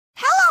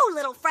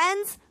little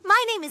friends.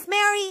 My name is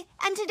Mary,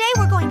 and today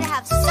we're going to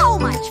have so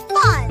much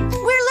fun.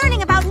 We're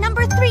learning about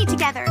number 3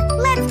 together.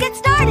 Let's get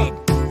started.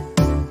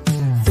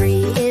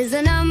 3 is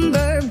a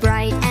number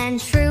bright and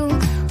true.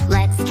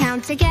 Let's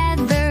count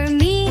together,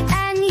 me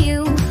and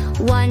you.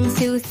 1,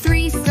 2,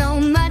 3, so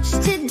much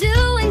to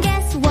do. And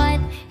guess what?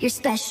 You're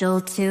special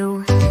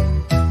too.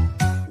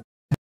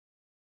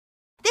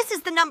 This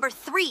is the number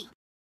 3.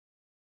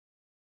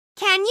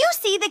 Can you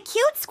see the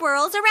cute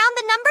squirrels around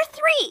the number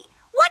 3?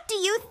 What do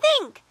you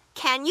think?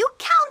 Can you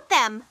count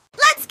them?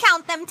 Let's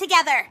count them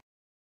together.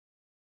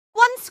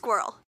 1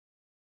 squirrel.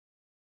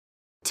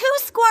 2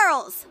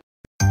 squirrels.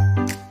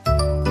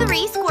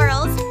 3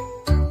 squirrels.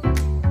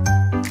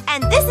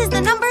 And this is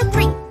the number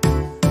 3.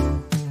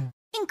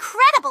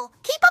 Incredible!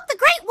 Keep up the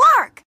great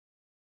work!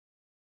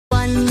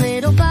 1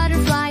 little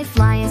butterfly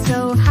flying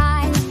so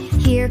high.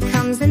 Here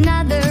comes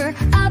another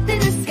up in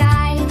the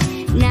sky.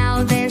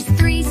 Now there's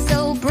 3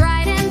 so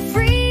bright and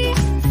free.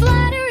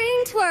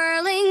 Fluttering,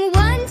 twirling,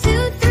 1,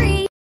 2,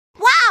 3.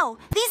 Wow!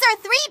 These are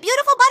 3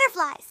 beautiful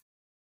butterflies.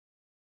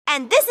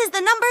 And this is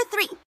the number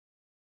 3.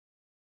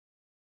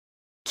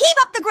 Keep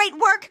up the great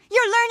work!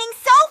 You're learning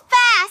so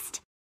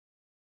fast!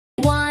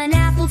 1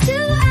 apple, 2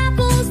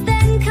 apples,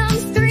 then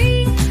comes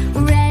 3.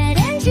 Red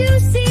and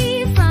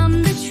juicy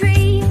from the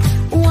tree.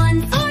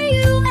 1 for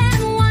you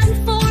and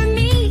 1 for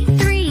me.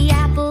 3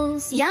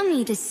 apples,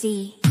 yummy to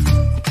see.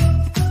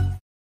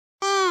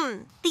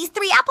 These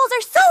 3 apples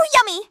are so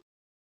yummy!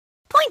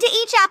 Point to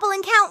each apple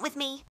and count with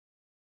me.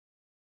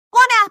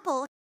 1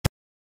 apple.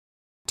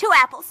 2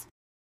 apples.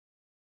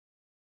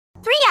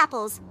 3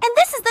 apples. And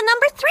this is the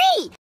number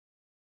 3.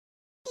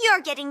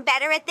 You're getting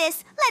better at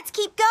this. Let's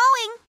keep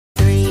going.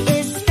 3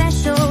 is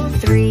special,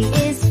 3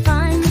 is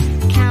fun.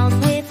 Count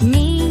with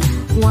me,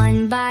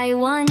 1 by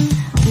 1.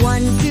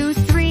 1, 2,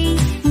 3,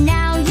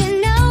 now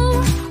you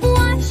know.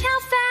 Watch how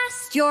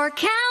fast your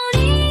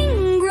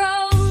counting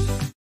grows.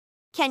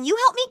 Can you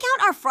help me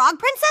count our frog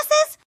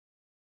princesses?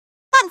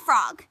 1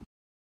 frog.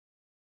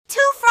 2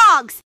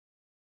 frogs.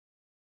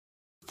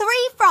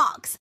 3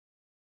 frogs.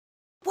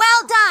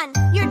 Well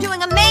done! You're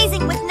doing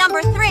amazing with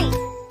number 3.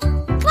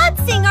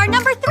 Let's sing our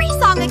number 3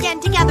 song again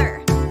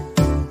together.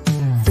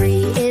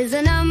 3 is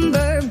a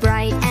number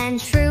bright and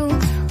true.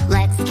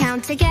 Let's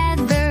count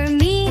together,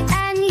 me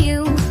and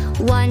you.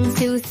 1,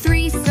 2,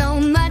 3, so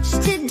much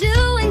to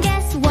do. And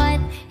guess what?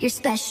 You're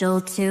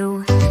special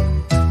too.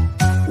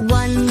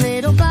 1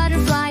 little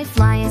butterfly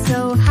flying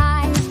so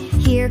high.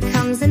 Here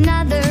comes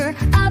another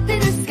up in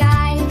the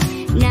sky.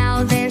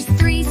 Now there's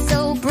 3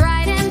 so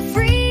bright and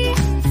free.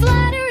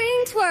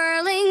 Fluttering,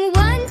 twirling,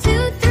 1,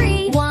 2,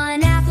 3.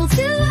 1 apple,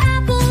 2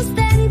 apples,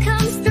 then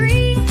comes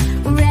 3.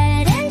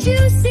 Red and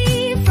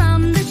juicy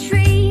from the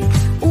tree.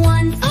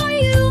 1 for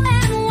you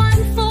and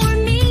 1 for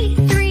me.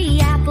 3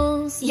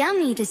 apples,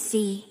 yummy to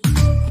see.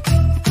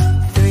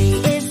 3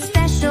 is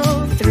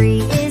special,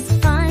 3 is